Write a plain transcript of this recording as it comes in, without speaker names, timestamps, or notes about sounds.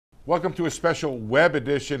Welcome to a special web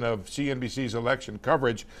edition of CNBC's election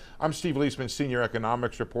coverage. I'm Steve Liesman, senior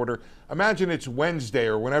economics reporter. Imagine it's Wednesday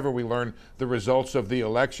or whenever we learn the results of the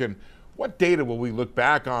election. What data will we look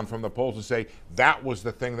back on from the polls and say that was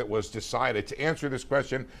the thing that was decided? To answer this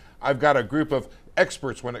question, I've got a group of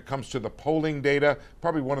experts when it comes to the polling data,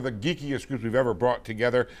 probably one of the geekiest groups we've ever brought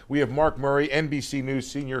together. We have Mark Murray, NBC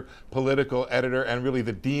News senior political editor and really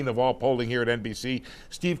the dean of all polling here at NBC.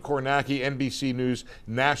 Steve Kornacki, NBC News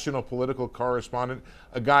national political correspondent,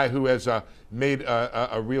 a guy who has made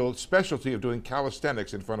a real specialty of doing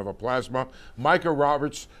calisthenics in front of a plasma. Micah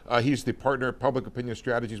Roberts, he's the partner at Public Opinion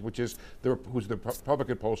Strategies, who's the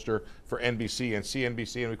Republican pollster for NBC and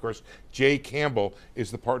CNBC. And of course, Jay Campbell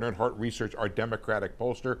is the partner at Hart Research, our Democratic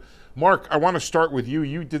pollster. Mark, I want to start with you.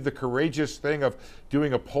 You did the courageous thing of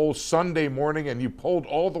doing a poll Sunday morning, and you polled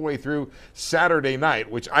all the way through Saturday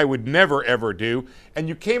night, which I would never, ever do. And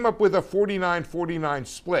you came up with a 49-49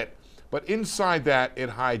 split. But inside that, it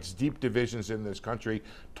hides deep divisions in this country.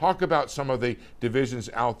 Talk about some of the divisions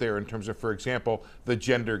out there in terms of, for example, the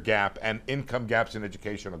gender gap and income gaps and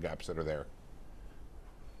educational gaps that are there.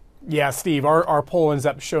 Yeah, Steve, our poll ends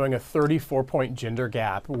up showing a 34-point gender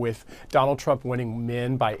gap, with Donald Trump winning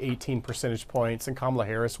men by 18 percentage points and Kamala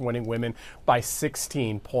Harris winning women by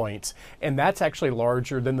 16 points. And that's actually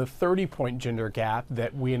larger than the 30-point gender gap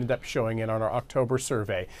that we ended up showing in on our October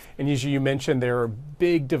survey. And as you mentioned, there are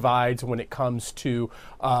big divides when it comes to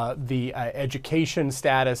the education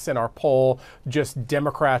status in our poll. Just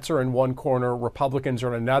Democrats are in one corner, Republicans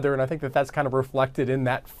are in another. And I think that that's kind of reflected in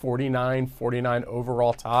that 49-49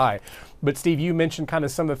 overall tie. But Steve, you mentioned kind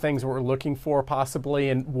of some of the things we're looking for possibly,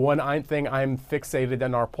 and one thing I'm fixated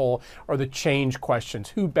in our poll are the change questions.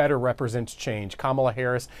 Who better represents change? Kamala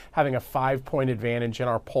Harris having a 5-point advantage in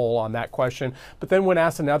our poll on that question. But then when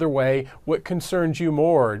asked another way, what concerns you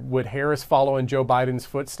more? Would Harris follow in Joe Biden's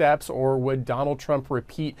footsteps, or would Donald Trump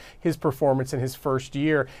repeat his performance in his first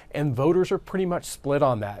year? And voters are pretty much split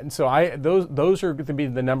on that. And so those are going to be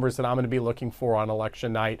the numbers that I'm going to be looking for on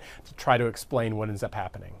election night to try to explain what ends up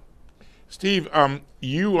happening. Steve,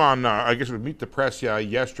 you on, I guess it would Meet the Press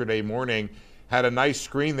yesterday morning, had a nice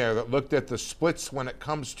screen there that looked at the splits when it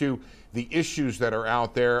comes to the issues that are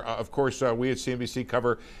out there. Of course, we at CNBC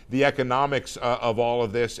cover the economics of all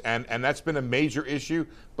of this, and that's been a major issue,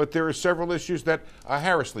 but there are several issues that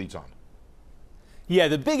Harris leads on. Yeah,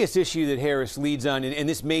 the biggest issue that Harris leads on, and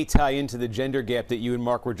this may tie into the gender gap that you and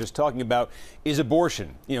Mark were just talking about, is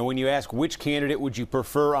abortion. You know, when you ask which candidate would you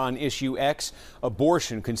prefer on issue X,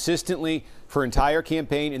 abortion consistently for entire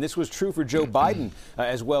campaign, and this was true for Joe Biden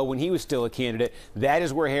as well when he was still a candidate. That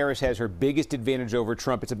is where Harris has her biggest advantage over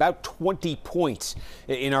Trump. It's about 20 points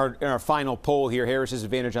in our final poll here. Harris's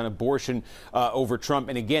advantage on abortion over Trump,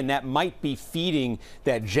 and again, that might be feeding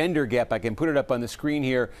that gender gap. I can put it up on the screen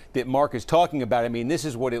here that Mark is talking about. I mean, this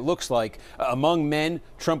is what it looks like. Among men,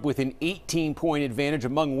 Trump with an 18-point advantage.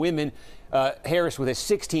 Among women, Harris with a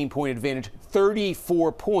 16-point advantage,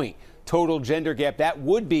 34-point total gender gap. That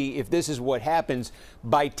would be, if this is what happens,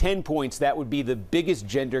 by 10 points, that would be the biggest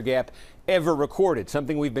gender gap ever recorded,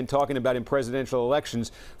 something we've been talking about in presidential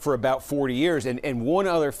elections for about 40 years. And one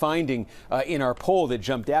other finding in our poll that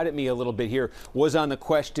jumped out at me a little bit here was on the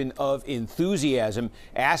question of enthusiasm,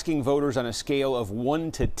 asking voters on a scale of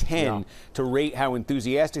 1 to 10 to rate how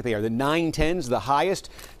enthusiastic they are. The 9-10s, the highest,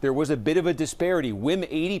 there was a bit of a disparity.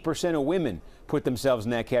 80% of women put themselves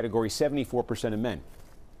in that category, 74% of men.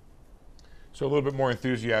 So a little bit more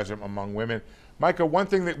enthusiasm among women. Micah, one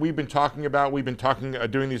thing that we've been talking about,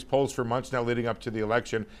 doing these polls for months now leading up to the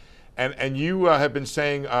election, and you have been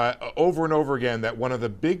saying over and over again that one of the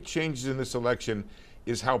big changes in this election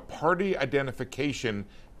is how party identification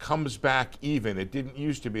comes back even. It didn't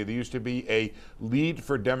used to be. There used to be a lead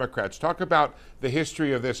for Democrats. Talk about the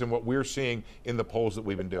history of this and what we're seeing in the polls that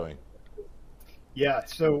we've been doing. Yeah,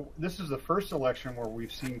 so this is the first election where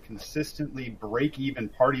we've seen consistently break-even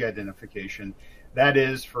party identification. That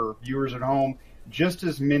is, for viewers at home, just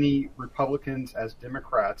as many Republicans as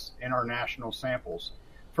Democrats in our national samples.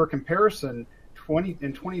 For comparison,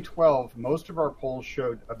 in 2012, most of our polls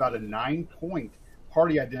showed about a 9-point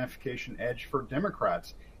party identification edge for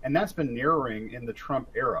Democrats, and that's been narrowing in the Trump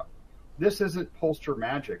era. This isn't pollster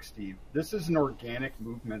magic, Steve. This is an organic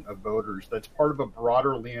movement of voters that's part of a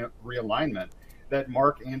broader realignment that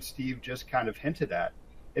Mark and Steve just kind of hinted at.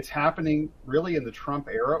 It's happening really in the Trump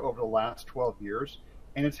era over the last 12 years,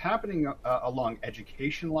 and it's happening along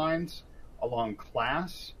education lines, along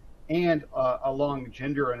class, and along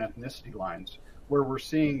gender and ethnicity lines, where we're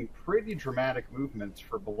seeing pretty dramatic movements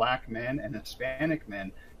for Black men and Hispanic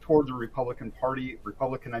men toward the Republican Party,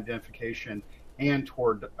 Republican identification, and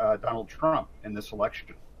toward Donald Trump in this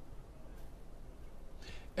election.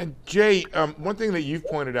 And Jay, one thing that you've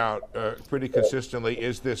pointed out pretty consistently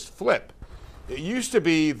is this flip. It used to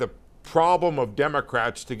be the problem of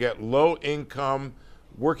Democrats to get low-income,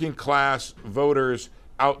 working-class voters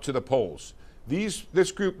out to the polls.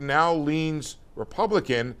 This group now leans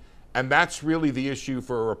Republican, and that's really the issue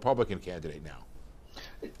for a Republican candidate now.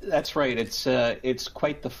 That's right. It's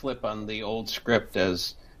quite the flip on the old script,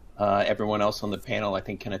 as everyone else on the panel, I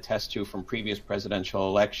think, can attest to from previous presidential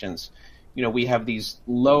elections. You know, we have these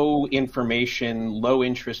low information, low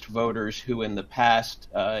interest voters who in the past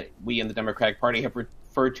we in the Democratic Party have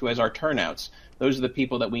referred to as our turnouts. Those are the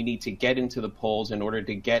people that we need to get into the polls in order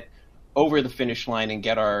to get over the finish line and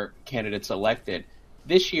get our candidates elected.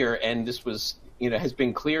 This year, and this was, has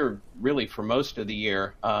been clear really for most of the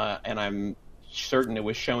year, and I'm certain it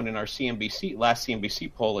was shown in our last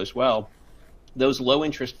CNBC poll as well, those low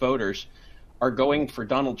interest voters are going for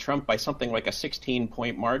Donald Trump by something like a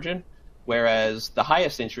 16-point margin, whereas the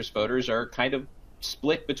highest interest voters are kind of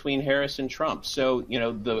split between Harris and Trump. So,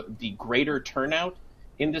 the greater turnout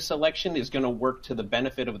in this election is going to work to the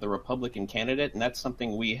benefit of the Republican candidate, and that's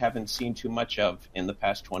something we haven't seen too much of in the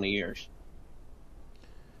past 20 years.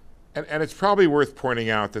 And it's probably worth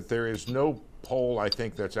pointing out that there is no poll, I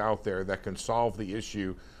think, that's out there that can solve the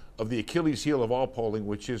issue of the Achilles heel of all polling,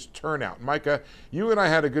 which is turnout. Micah, you and I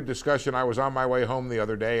had a good discussion. I was on my way home the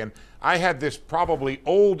other day, and I had this probably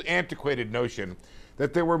old, antiquated notion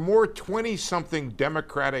that there were more 20-something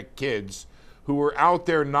Democratic kids who were out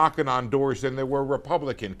there knocking on doors than there were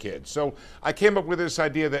Republican kids. So I came up with this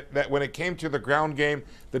idea that when it came to the ground game,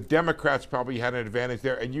 the Democrats probably had an advantage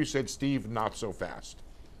there. And you said, Steve, not so fast.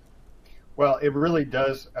 Well, it really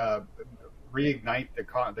does reignite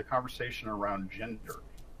the conversation around gender,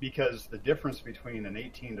 because the difference between an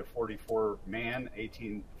 18 to 44 man,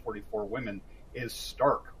 18 to 44 women is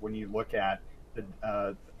stark when you look at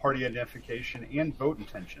the party identification and vote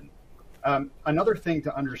intention. Another thing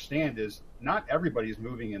to understand is not everybody's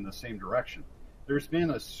moving in the same direction. There's been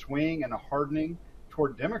a swing and a hardening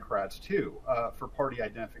toward Democrats, too, for party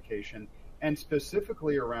identification, and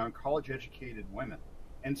specifically around college-educated women.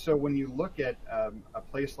 And so when you look at a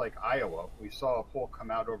place like Iowa, we saw a poll come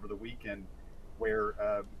out over the weekend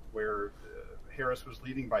where Harris was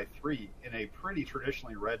leading by 3 in a pretty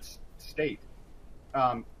traditionally red state.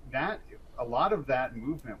 A lot of that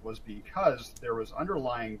movement was because there was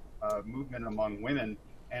underlying movement among women,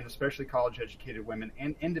 and especially college-educated women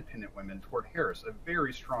and independent women, toward Harris, a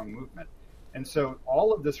very strong movement. And so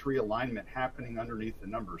all of this realignment happening underneath the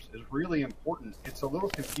numbers is really important. It's a little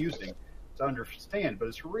confusing to understand, but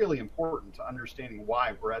it's really important to understanding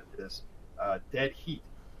why we're at this dead heat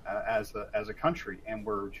as a country, and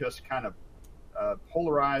we're just kind of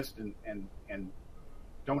polarized and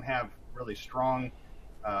don't have really strong,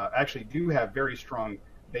 actually do have very strong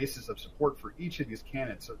basis of support for each of these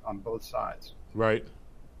candidates on both sides. Right.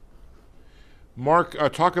 Mark,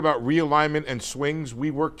 talk about realignment and swings. We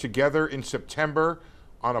worked together in September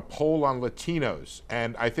on a poll on Latinos,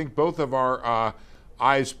 and I think both of our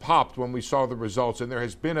eyes popped when we saw the results, and there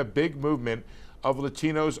has been a big movement of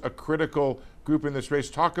Latinos, a critical group in this race.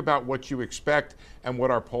 Talk about what you expect and what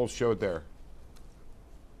our polls showed there.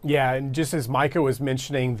 Yeah, and just as Micah was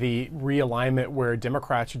mentioning, the realignment where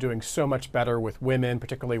Democrats are doing so much better with women,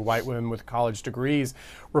 particularly white women with college degrees,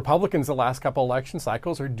 Republicans the last couple election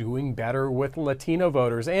cycles are doing better with Latino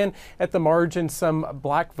voters and at the margin some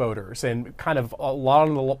black voters, and kind of a lot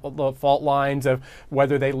on the fault lines of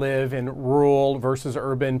whether they live in rural versus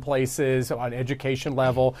urban places, on education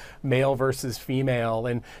level, male versus female.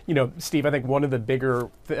 And, Steve, I think one of the bigger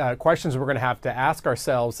questions we're going to have to ask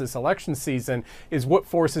ourselves this election season is what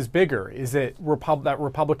force is bigger? Is it that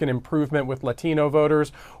Republican improvement with Latino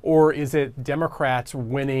voters, or is it Democrats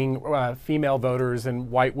winning female voters and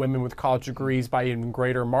white women with college degrees by an even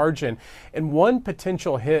greater margin? And one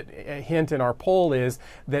potential hint in our poll is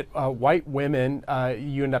that white women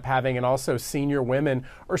you end up having, and also senior women,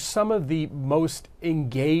 are some of the most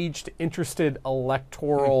engaged, interested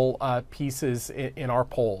electoral pieces in our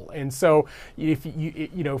poll. And so if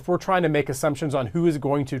we're trying to make assumptions on who is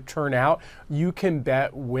going to turn out, you can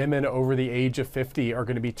bet women over the age of 50 are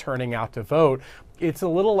going to be turning out to vote. It's a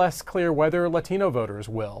little less clear whether Latino voters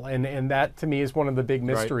will. And that, to me, is one of the big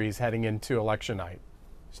mysteries heading into election night.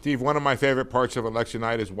 Steve, one of my favorite parts of election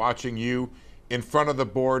night is watching you in front of the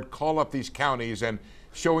board call up these counties and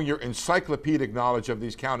showing your encyclopedic knowledge of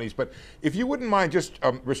these counties. But if you wouldn't mind just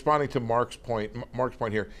responding to Mark's point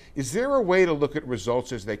here, is there a way to look at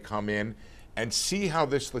results as they come in and see how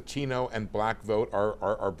this Latino and black vote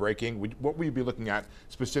are breaking? What will you be looking at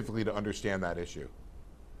specifically to understand that issue?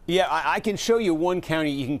 Yeah, I can show you one county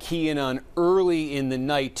you can key in on early in the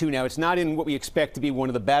night, too. Now, it's not in what we expect to be one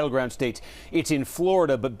of the battleground states. It's in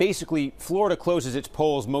Florida, but basically, Florida closes its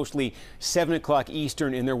polls mostly 7 o'clock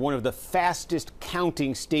Eastern, and they're one of the fastest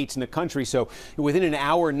counting states in the country. So within an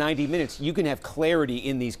hour, 90 minutes, you can have clarity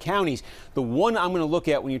in these counties. The one I'm going to look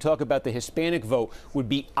at when you talk about the Hispanic vote would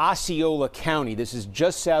be Osceola County. This is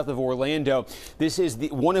just south of Orlando. This is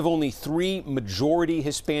one of only 3 majority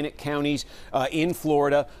Hispanic counties in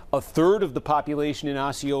Florida. A third of the population in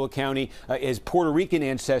Osceola County is Puerto Rican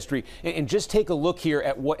ancestry. And just take a look here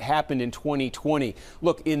at what happened in 2020.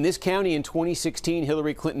 Look, in this county in 2016,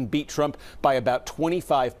 Hillary Clinton beat Trump by about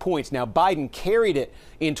 25 points. Now, Biden carried it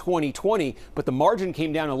in 2020, but the margin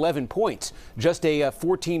came down 11 points, just a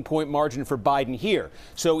 14-point margin for Biden here.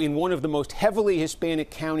 So in one of the most heavily Hispanic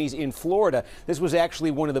counties in Florida, this was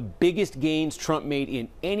actually one of the biggest gains Trump made in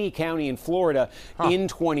any county in Florida in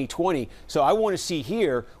 2020. So I want to see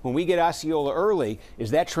here, when we get Osceola early,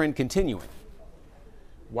 is that trend continuing?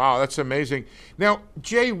 Wow, that's amazing. Now,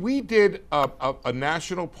 Jay, we did a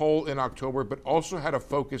national poll in October, but also had a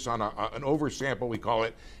focus on an oversample, we call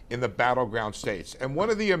it, in the battleground states. And one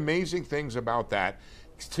of the amazing things about that,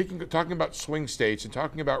 talking about swing states and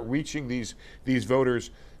talking about reaching these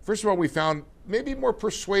voters, first of all, we found maybe more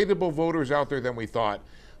persuadable voters out there than we thought.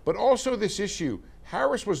 But also this issue,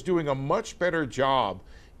 Harris was doing a much better job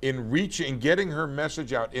in reaching, getting her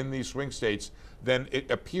message out in these swing states than it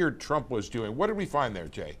appeared Trump was doing. What did we find there,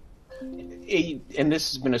 Jay? And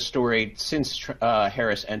this has been a story since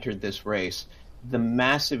Harris entered this race. The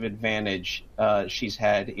massive advantage she's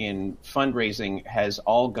had in fundraising has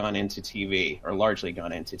all gone into TV, or largely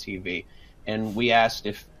gone into TV. And we asked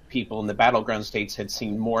if people in the battleground states had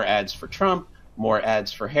seen more ads for Trump, more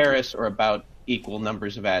ads for Harris, or about equal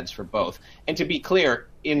numbers of ads for both. And to be clear,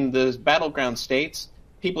 in the battleground states,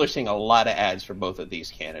 people are seeing a lot of ads for both of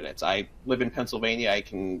these candidates. I live in Pennsylvania. I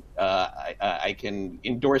can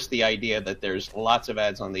endorse the idea that there's lots of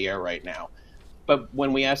ads on the air right now. But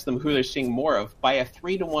when we ask them who they're seeing more of, by a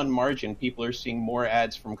 3-to-1 margin, people are seeing more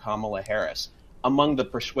ads from Kamala Harris. Among the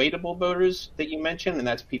persuadable voters that you mentioned, and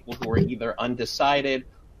that's people who are either undecided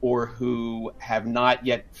or who have not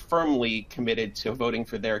yet firmly committed to voting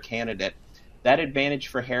for their candidate, that advantage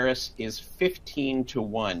for Harris is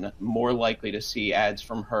 15-to-1 more likely to see ads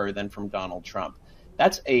from her than from Donald Trump.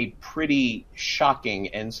 That's a pretty shocking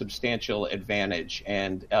and substantial advantage.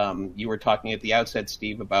 And you were talking at the outset,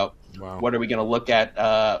 Steve, about what are we going to look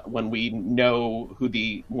at when we know who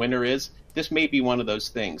the winner is. This may be one of those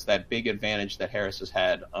things, that big advantage that Harris has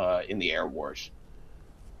had in the air wars.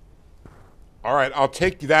 All right, I'll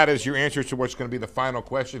take that as your answer to what's going to be the final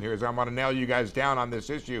question here, is I'm going to nail you guys down on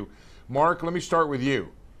this issue. Mark, let me start with you.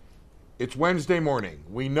 It's Wednesday morning.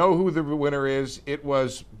 We know who the winner is. It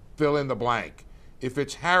was fill in the blank. If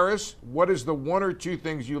it's Harris, what is the 1 or 2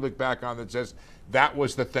 things you look back on that says that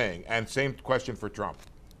was the thing? And same question for Trump.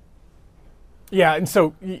 Yeah, and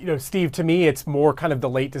so, Steve, to me, it's more kind of the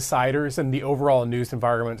late deciders and the overall news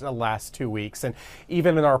environment the last 2 weeks. And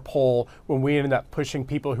even in our poll, when we ended up pushing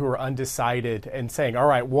people who were undecided and saying, all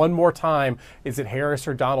right, one more time, is it Harris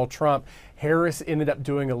or Donald Trump? Harris ended up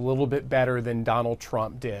doing a little bit better than Donald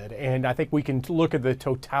Trump did. And I think we can look at the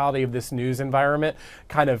totality of this news environment,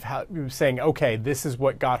 kind of saying, okay, this is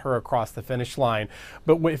what got her across the finish line.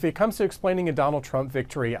 But if it comes to explaining a Donald Trump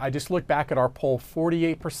victory, I just look back at our poll,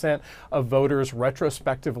 48% of voters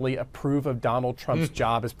retrospectively approve of Donald Trump's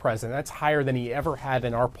job as president. That's higher than he ever had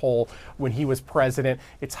in our poll when he was president.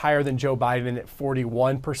 It's higher than Joe Biden at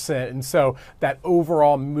 41%. And so that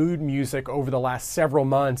overall mood music over the last several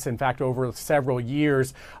months, in fact, over several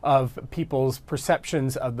years of people's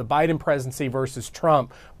perceptions of the Biden presidency versus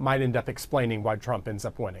Trump, might end up explaining why Trump ends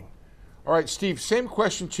up winning. All right, Steve, same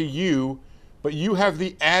question to you, but you have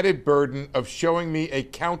the added burden of showing me a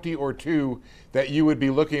county or 2 that you would be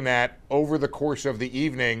looking at over the course of the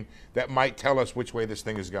evening that might tell us which way this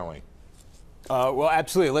thing is going. Well,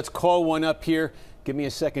 absolutely. Let's call one up here. Give me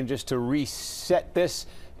a second just to reset this.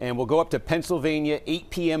 And we'll go up to Pennsylvania, 8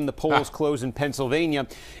 p.m. The polls close in Pennsylvania.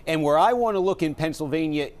 And where I want to look in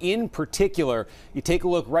Pennsylvania in particular, you take a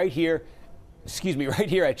look right here. Right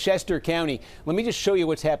here at Chester County. Let me just show you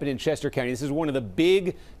what's happened in Chester County. This is one of the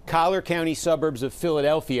big Collier County suburbs of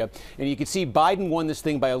Philadelphia. And you can see Biden won this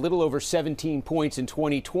thing by a little over 17 points in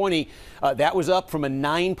 2020. That was up from a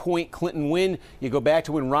 9-point Clinton win. You go back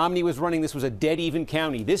to when Romney was running, this was a dead even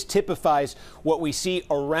county. This typifies what we see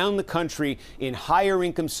around the country in higher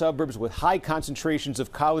income suburbs with high concentrations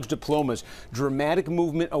of college diplomas. Dramatic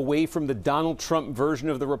movement away from the Donald Trump version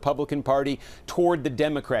of the Republican Party toward the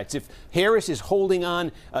Democrats. If Harris is holding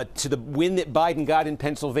on to the win that Biden got in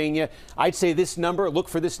Pennsylvania, I'd say this number, look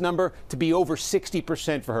for this number to be over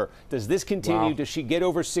 60% for her. Does this continue? Wow. Does she get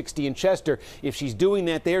over 60 in Chester? If she's doing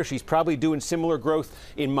that there, she's probably doing similar growth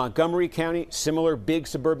in Montgomery County, similar big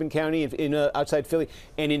suburban county in outside Philly,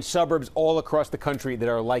 and in suburbs all across the country that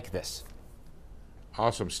are like this.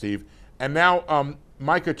 Awesome, Steve. And now,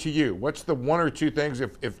 Micah, to you. What's the one or two things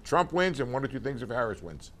if Trump wins and one or two things if Harris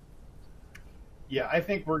wins? Yeah, I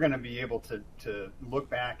think we're going to be able to look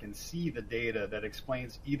back and see the data that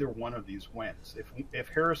explains either one of these wins. If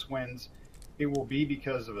Harris wins, it will be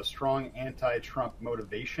because of a strong anti-Trump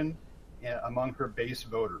motivation among her base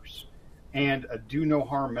voters and a do no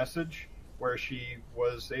harm message where she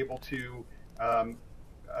was able to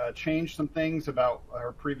change some things about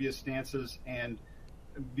her previous stances and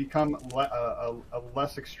become a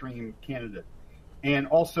less extreme candidate. And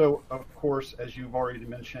also, of course, as you've already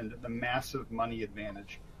mentioned, the massive money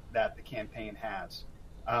advantage that the campaign has.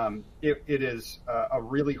 It is a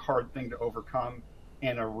really hard thing to overcome,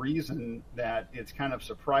 and a reason that it's kind of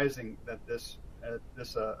surprising that this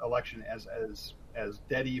election as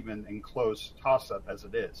dead even and close toss-up as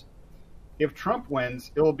it is. If Trump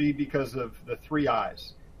wins, it will be because of the three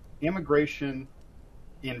I's: immigration,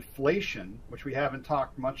 inflation, which we haven't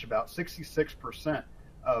talked much about. 66%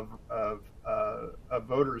 of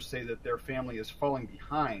voters say that their family is falling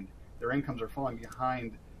behind, their incomes are falling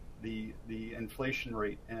behind the inflation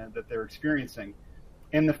rate that they're experiencing.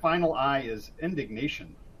 And the final I is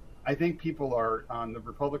indignation. I think people are on the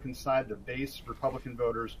Republican side, the base Republican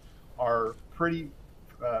voters are pretty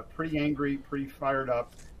angry, pretty fired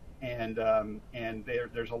up, and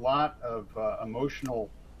there's a lot of emotional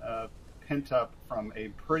pent up from a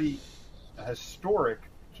pretty historic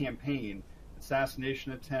campaign.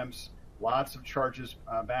 Assassination attempts, lots of charges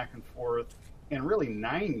back and forth, and really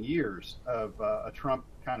 9 years of a Trump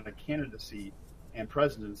kind of candidacy and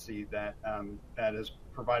presidency that has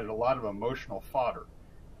provided a lot of emotional fodder.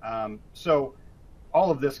 So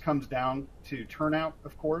all of this comes down to turnout,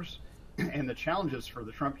 of course, and the challenges for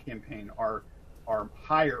the Trump campaign are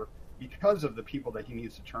higher because of the people that he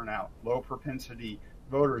needs to turn out. Low propensity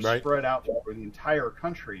voters spread out over the entire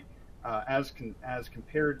country, as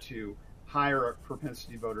compared to higher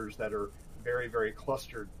propensity voters that are very, very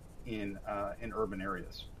clustered in urban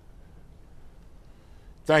areas.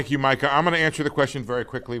 Thank you, Micah. I'm going to answer the question very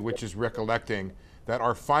quickly, which is recollecting that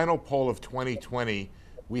our final poll of 2020,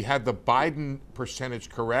 we had the Biden percentage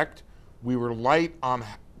correct. We were light on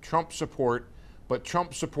Trump support, but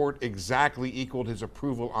Trump support exactly equaled his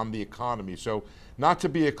approval on the economy. So not to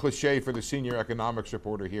be a cliche for the senior economics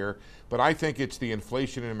reporter here, but I think it's the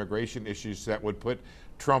inflation and immigration issues that would put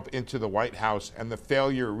Trump into the White House and the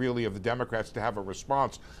failure really of the Democrats to have a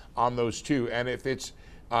response on those two. And if it's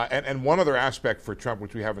and one other aspect for Trump,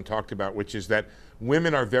 which we haven't talked about, which is that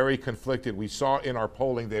women are very conflicted. We saw in our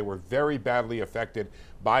polling they were very badly affected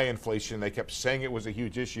by inflation. They kept saying it was a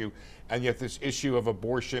huge issue, and yet this issue of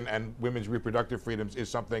abortion and women's reproductive freedoms is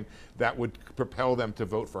something that would propel them to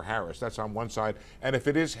vote for Harris. That's on one side. And if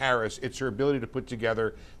it is Harris, it's her ability to put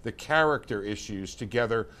together the character issues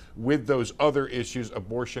together with those other issues,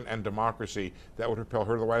 abortion and democracy, that would propel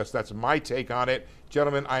her to the White House. That's my take on it.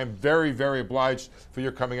 Gentlemen, I am very, very obliged for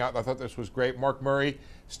your coming out. I thought this was great. Mark Murray,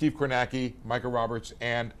 Steve Kornacki, Micah Roberts,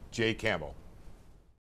 and Jay Campbell.